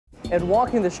And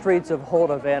walking the streets of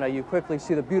Havana, you quickly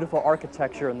see the beautiful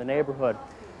architecture in the neighborhood.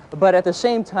 But at the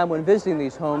same time, when visiting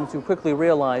these homes, you quickly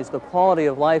realize the quality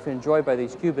of life enjoyed by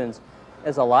these Cubans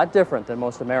is a lot different than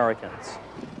most Americans.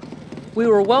 We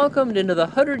were welcomed into the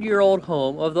 100-year-old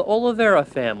home of the Oliveira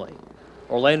family.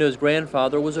 Orlando's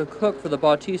grandfather was a cook for the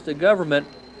Bautista government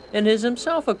and is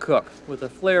himself a cook with a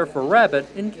flair for rabbit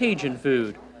and Cajun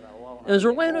food. As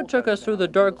Orlando took us through the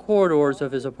dark corridors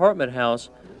of his apartment house,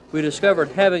 we discovered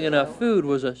having enough food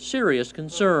was a serious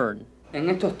concern. In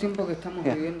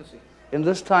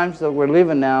these times that we're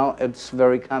living now, it's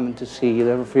very common to see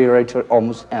the refrigerator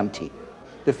almost empty.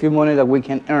 The few money that we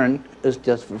can earn is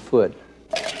just for food.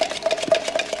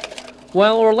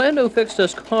 While Orlando fixed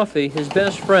us coffee, his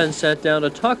best friend sat down to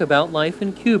talk about life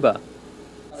in Cuba.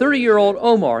 30-year-old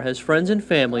Omar has friends and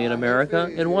family in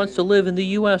America and wants to live in the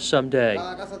U.S. someday.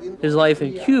 His life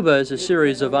in Cuba is a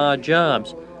series of odd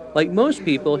jobs. Like most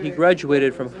people, he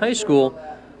graduated from high school,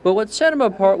 but what set him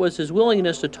apart was his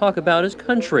willingness to talk about his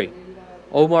country.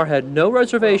 Omar had no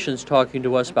reservations talking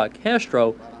to us about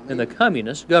Castro and the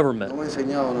communist government.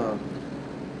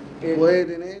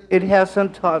 It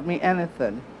hasn't taught me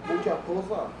anything.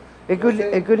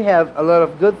 It could have a lot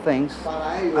of good things,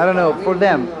 I don't know, for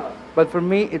them, but for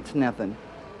me it's nothing.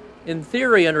 In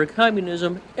theory, under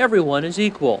communism, everyone is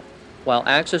equal. While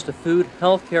access to food,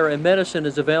 health care, and medicine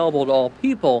is available to all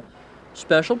people,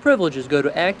 special privileges go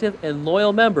to active and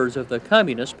loyal members of the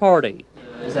Communist Party.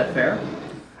 Is that fair?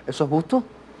 ¿Eso justo?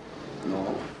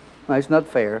 No. No, it's not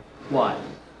fair. Why?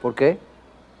 ¿Por qué?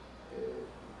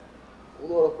 Uno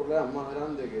de los problemas más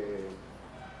grandes que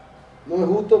no es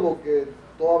justo porque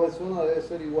toda persona debe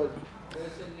ser igual.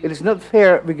 It is not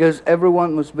fair because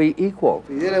everyone must be equal.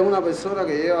 Fidel es una persona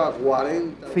que lleva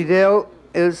 40. Fidel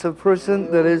is a person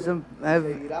that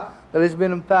has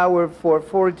been in power for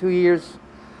 42 years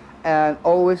and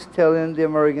always telling the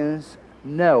Americans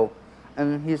no,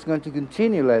 and he's going to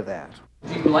continue like that.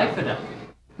 Do you like Fidel?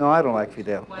 No, I don't like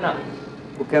Fidel. Why not?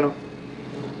 ¿Por qué no?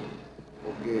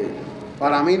 Porque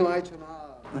para mí no ha hecho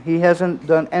nada. He hasn't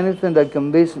done anything that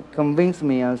convinced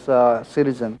me as a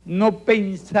citizen. No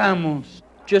pensamos.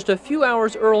 Just a few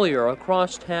hours earlier,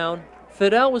 across town,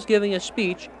 Fidel was giving a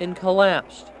speech and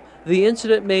collapsed. The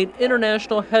incident made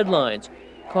international headlines,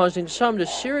 causing some to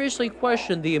seriously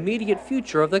question the immediate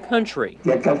future of the country.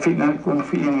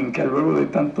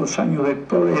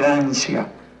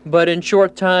 But in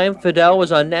short time, Fidel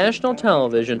was on national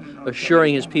television,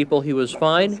 assuring his people he was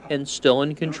fine and still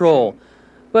in control.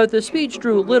 But the speech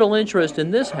drew little interest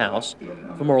in this house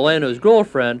from Orlando's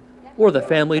girlfriend or the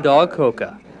family dog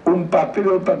Coca.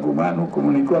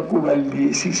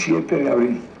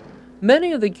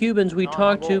 Many of the Cubans we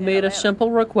talked to made a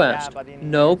simple request: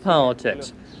 no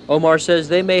politics. Omar says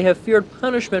they may have feared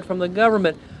punishment from the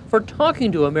government for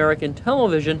talking to American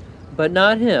television, but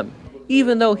not him,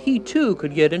 even though he too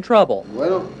could get in trouble.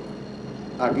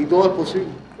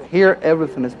 Here,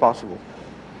 everything is possible,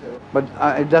 but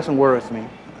it doesn't worry me.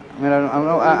 I mean,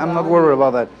 I'm not worried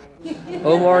about that.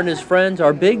 Omar and his friends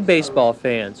are big baseball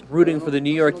fans, rooting for the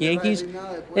New York Yankees,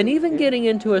 and even getting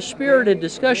into a spirited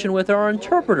discussion with our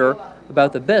interpreter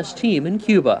about the best team in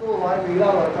Cuba.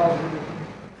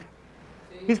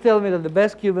 He's telling me that the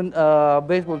best Cuban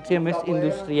baseball team is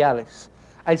Industriales.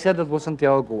 I said that was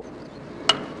Santiago, Cuba.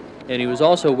 And he was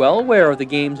also well aware of the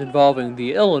games involving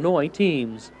the Illinois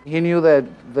teams. He knew that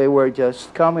they were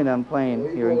just coming and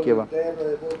playing here in Cuba.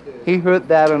 He heard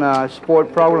that on a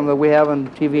sport program that we have on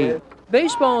TV.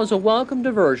 Baseball is a welcome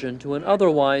diversion to an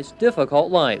otherwise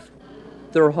difficult life.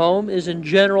 Their home is in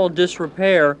general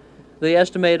disrepair. They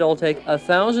estimate it'll take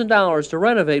 $1,000 to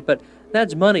renovate, but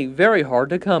that's money very hard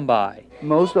to come by.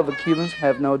 Most of the Cubans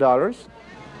have no dollars.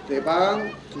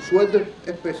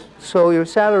 So your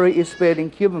salary is paid in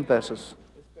Cuban pesos.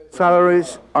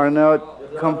 Salaries are not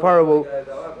comparable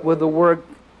with the work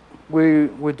we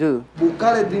do. So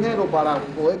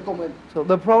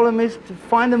the problem is to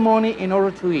find the money in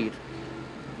order to eat.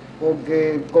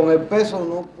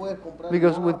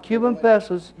 Because with Cuban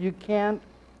pesos, you can't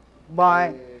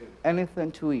buy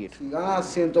anything to eat.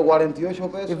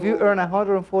 If you earn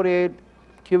 148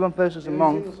 Cuban pesos a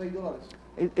month,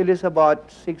 it is about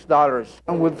 $6.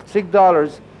 And with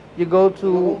 $6, you go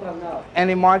to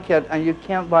any market and you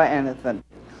can't buy anything.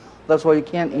 That's why you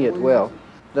can't eat well.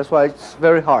 That's why it's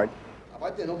very hard.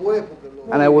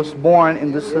 And I was born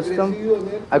in this system.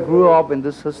 I grew up in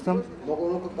this system.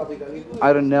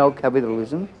 I don't know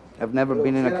capitalism. I've never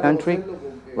been in a country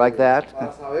like that.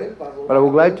 But I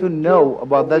would like to know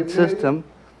about that system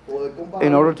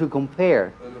in order to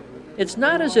compare. It's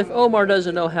not as if Omar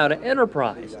doesn't know how to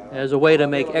enterprise. As a way to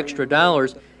make extra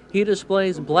dollars, he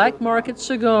displays black market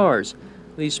cigars.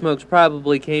 These smokes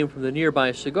probably came from the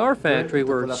nearby cigar factory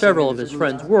where several of his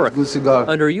friends work.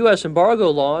 Under U.S. embargo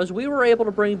laws, we were able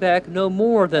to bring back no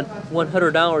more than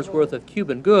 $100 worth of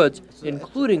Cuban goods,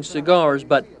 including cigars,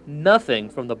 but nothing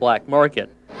from the black market.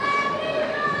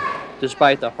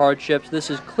 Despite the hardships, this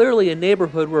is clearly a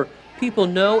neighborhood where people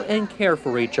know and care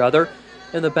for each other,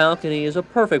 and the balcony is a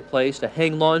perfect place to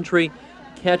hang laundry,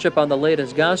 catch up on the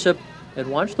latest gossip,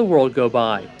 and watch the world go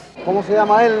by. ¿Cómo se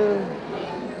llama él,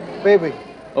 baby?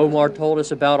 Omar told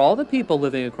us about all the people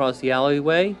living across the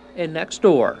alleyway and next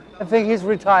door. I think he's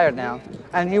retired now,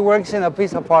 and he works in a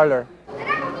pizza parlor.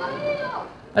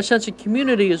 A sense of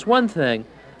community is one thing,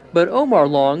 but Omar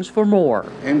longs for more.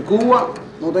 En Cuba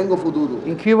no tengo futuro.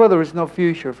 In Cuba, there is no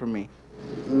future for me.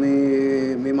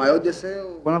 Mi mayor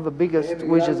deseo. One of the biggest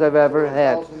wishes I've ever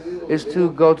had is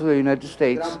to go to the United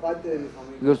States,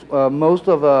 because most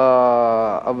of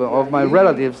my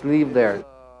relatives live there.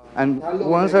 And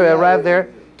once I arrive there,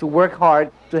 to work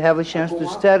hard, to have a chance to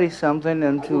study something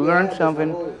and to learn something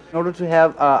in order to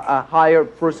have a higher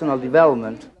personal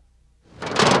development.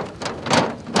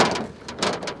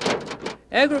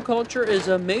 Agriculture is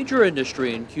a major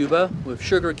industry in Cuba, with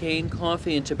sugarcane,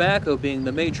 coffee, and tobacco being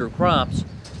the major crops.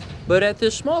 But at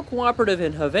this small cooperative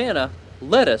in Havana,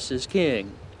 lettuce is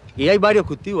king. I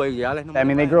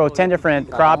mean, they grow 10 different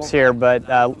crops here, but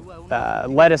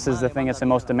lettuce is the thing that's in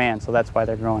most demand, so that's why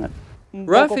they're growing it.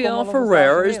 Rafael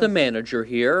Ferrer is the manager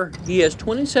here. He has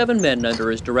 27 men under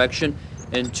his direction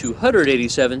and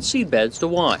 287 seedbeds to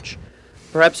watch.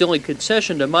 Perhaps the only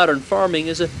concession to modern farming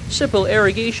is a simple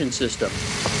irrigation system.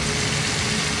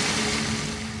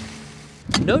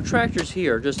 No tractors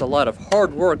here, just a lot of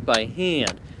hard work by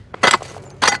hand.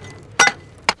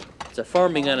 It's a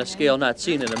farming on a scale not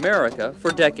seen in America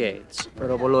for decades. They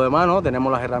have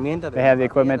the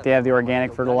equipment, they have the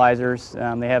organic fertilizers,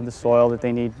 they have the soil that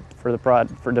they need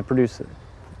to produce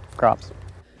crops.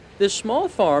 This small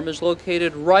farm is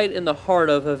located right in the heart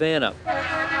of Havana.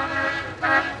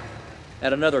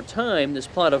 At another time, this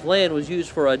plot of land was used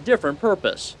for a different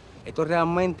purpose. This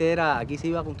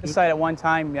site at one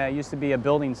time used to be a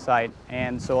building site,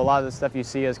 and so a lot of the stuff you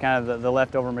see is kind of the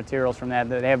leftover materials from that.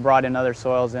 They have brought in other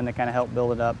soils in to kind of help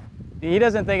build it up. He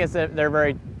doesn't think they're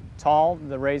very tall,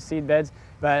 the raised seed beds,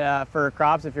 but for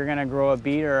crops, if you're going to grow a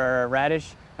beet or a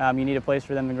radish, you need a place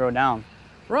for them to grow down.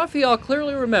 Rafael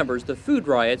clearly remembers the food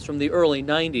riots from the early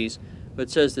 90s, but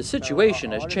says the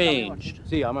situation has changed.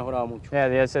 Yeah,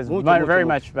 it says very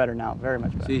much better now, very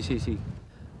much better.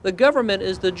 The government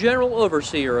is the general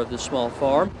overseer of this small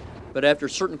farm, but after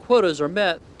certain quotas are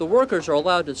met, the workers are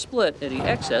allowed to split any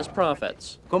excess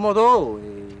profits.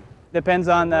 Depends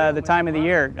on the time of the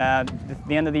year. At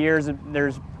the end of the year,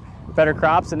 there's better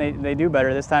crops and they do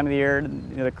better. This time of the year,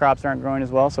 the crops aren't growing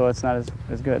as well, so it's not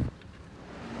as good.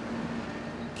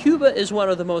 Cuba is one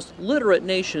of the most literate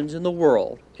nations in the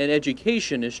world, and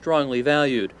education is strongly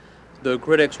valued. Though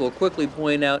critics will quickly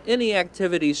point out any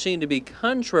activities seen to be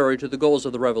contrary to the goals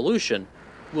of the revolution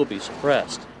will be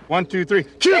suppressed. 1, 2, 3,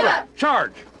 Cuba!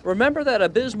 Charge! Remember that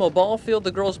abysmal ball field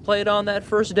the girls played on that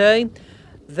first day?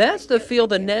 That's the field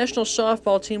the national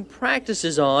softball team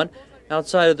practices on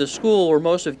outside of the school where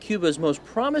most of Cuba's most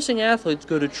promising athletes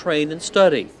go to train and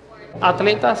study.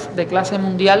 Atletas de clase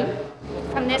mundial.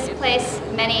 From this place,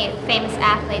 many famous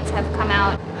athletes have come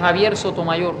out. Javier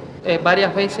Sotomayor,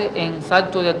 varias veces en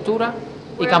salto de altura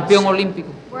y campeón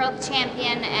olímpico. World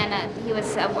champion, and he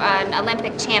was an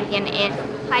Olympic champion in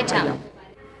high jump.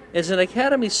 It's an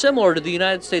academy similar to the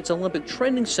United States Olympic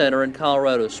Training Center in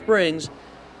Colorado Springs,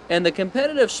 and the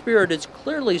competitive spirit is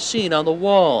clearly seen on the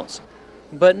walls.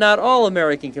 But not all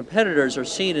American competitors are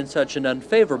seen in such an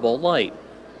unfavorable light.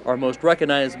 Our most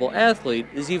recognizable athlete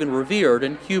is even revered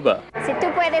in Cuba. Si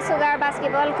tú puedes jugar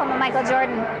basketball como Michael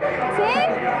Jordan. ¿Sí?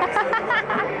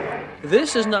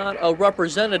 This is not a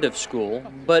representative school,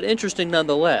 but interesting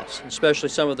nonetheless, especially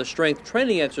some of the strength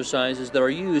training exercises that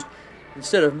are used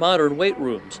instead of modern weight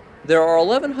rooms. There are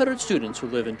 1,100 students who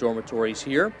live in dormitories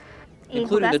here,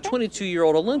 including the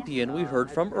 22-year-old Olympian we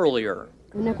heard from earlier.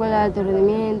 It's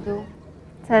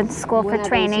a school for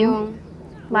training,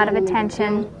 a lot of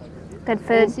attention. Good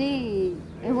food. It's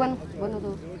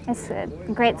a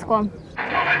great school.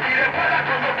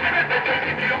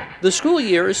 The school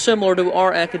year is similar to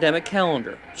our academic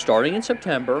calendar, starting in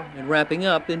September and wrapping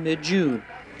up in mid-June.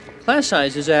 Class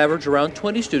sizes average around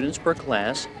 20 students per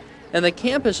class, and the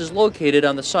campus is located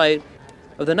on the site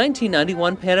of the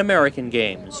 1991 Pan American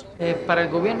Games.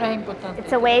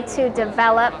 It's a way to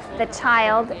develop the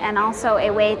child and also a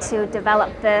way to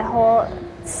develop the whole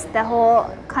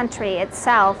country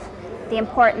itself. The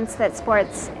importance that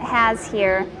sports has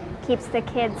here keeps the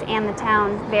kids and the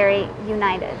town very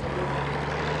united.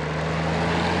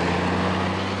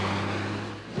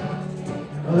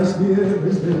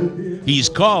 He's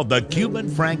called the Cuban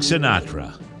Frank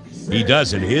Sinatra. He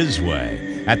does it his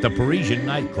way at the Parisian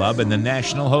nightclub and the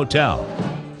National Hotel.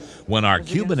 When our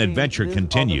Cuban adventure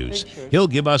continues, he'll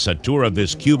give us a tour of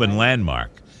this Cuban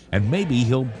landmark, and maybe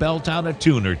he'll belt out a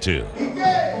tune or two.